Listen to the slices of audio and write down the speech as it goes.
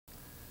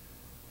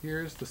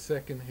here's the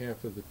second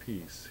half of the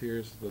piece.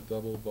 Here's the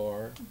double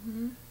bar,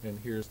 and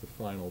here's the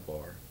final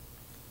bar.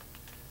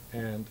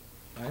 And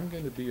I'm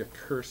going to be a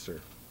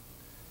cursor,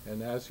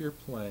 and as you're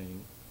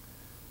playing,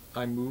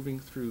 I'm moving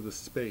through the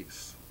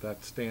space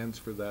that stands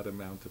for that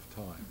amount of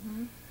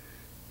time.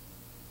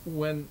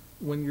 When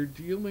you're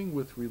dealing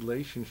with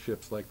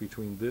relationships like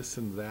between this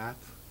and that,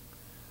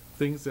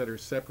 things that are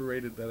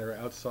separated, that are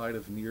outside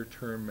of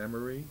near-term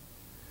memory,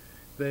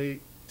 they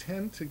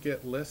tend to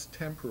get less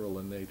temporal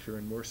in nature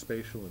and more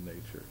spatial in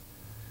nature.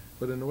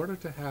 But in order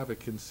to have a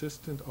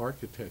consistent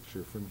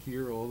architecture from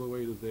here all the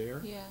way to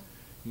there,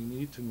 you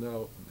need to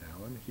know,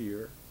 now I'm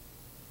here,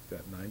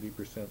 got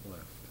 90%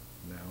 left.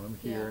 Now I'm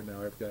here,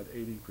 now I've got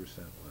 80%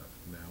 left.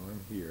 Now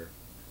I'm here.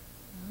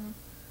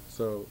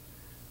 So,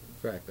 in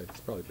fact, it's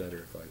probably better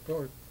if I,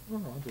 oh, no,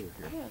 I'll do it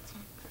here. Yeah, it's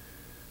fine.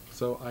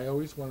 So I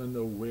always want to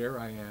know where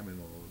I am in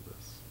all of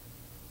this.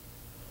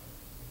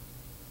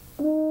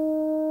 Oh,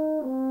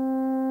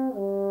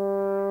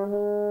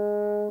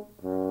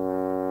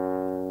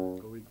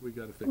 we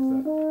got to fix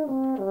that.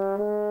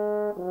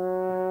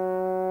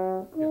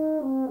 Yes.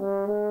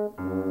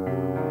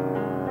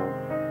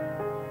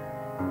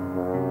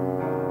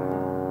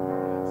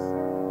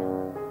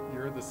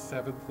 You're the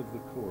seventh of the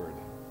chord.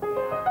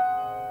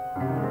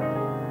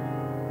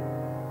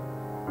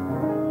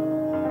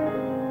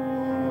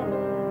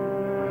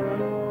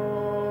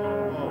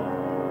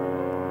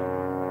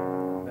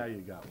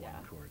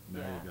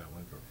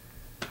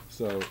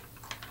 So,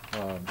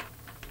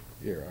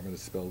 here, I'm going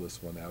to spell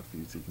this one out for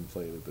you so you can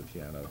play it at the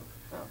piano.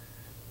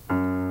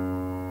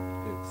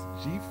 It's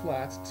G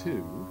flat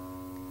 2,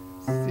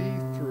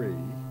 C3,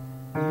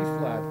 E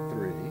flat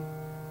 3,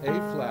 A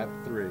flat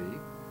 3,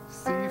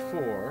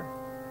 C4,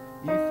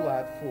 E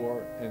flat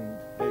 4, and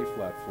A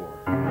flat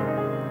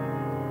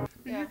 4.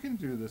 You can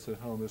do this at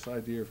home, this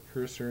idea of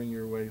cursoring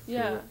your way through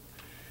it.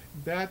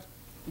 That,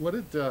 what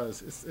it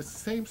does, it's the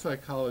same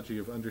psychology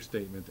of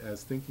understatement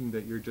as thinking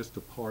that you're just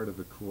a part of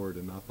a chord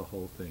and not the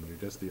whole thing. You're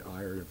just the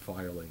iron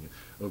filing,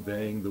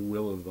 obeying the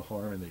will of the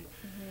harmony.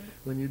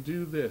 When you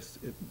do this,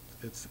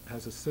 it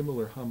has a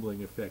similar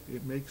humbling effect.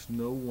 It makes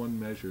no one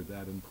measure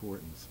that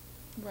important.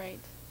 Right.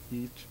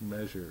 Each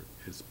measure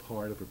is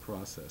part of a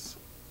process.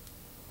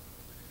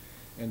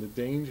 And the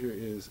danger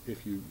is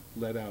if you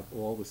let out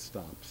all the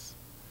stops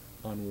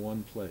on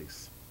one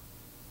place,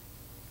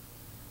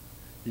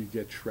 you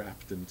get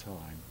trapped in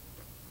time.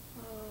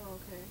 Oh,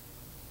 okay.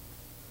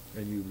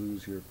 And you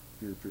lose your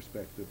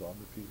perspective on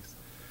the piece.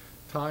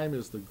 Time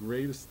is the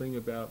greatest thing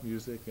about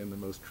music and the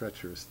most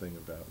treacherous thing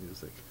about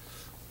music.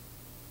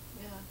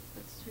 Yeah,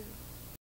 that's true.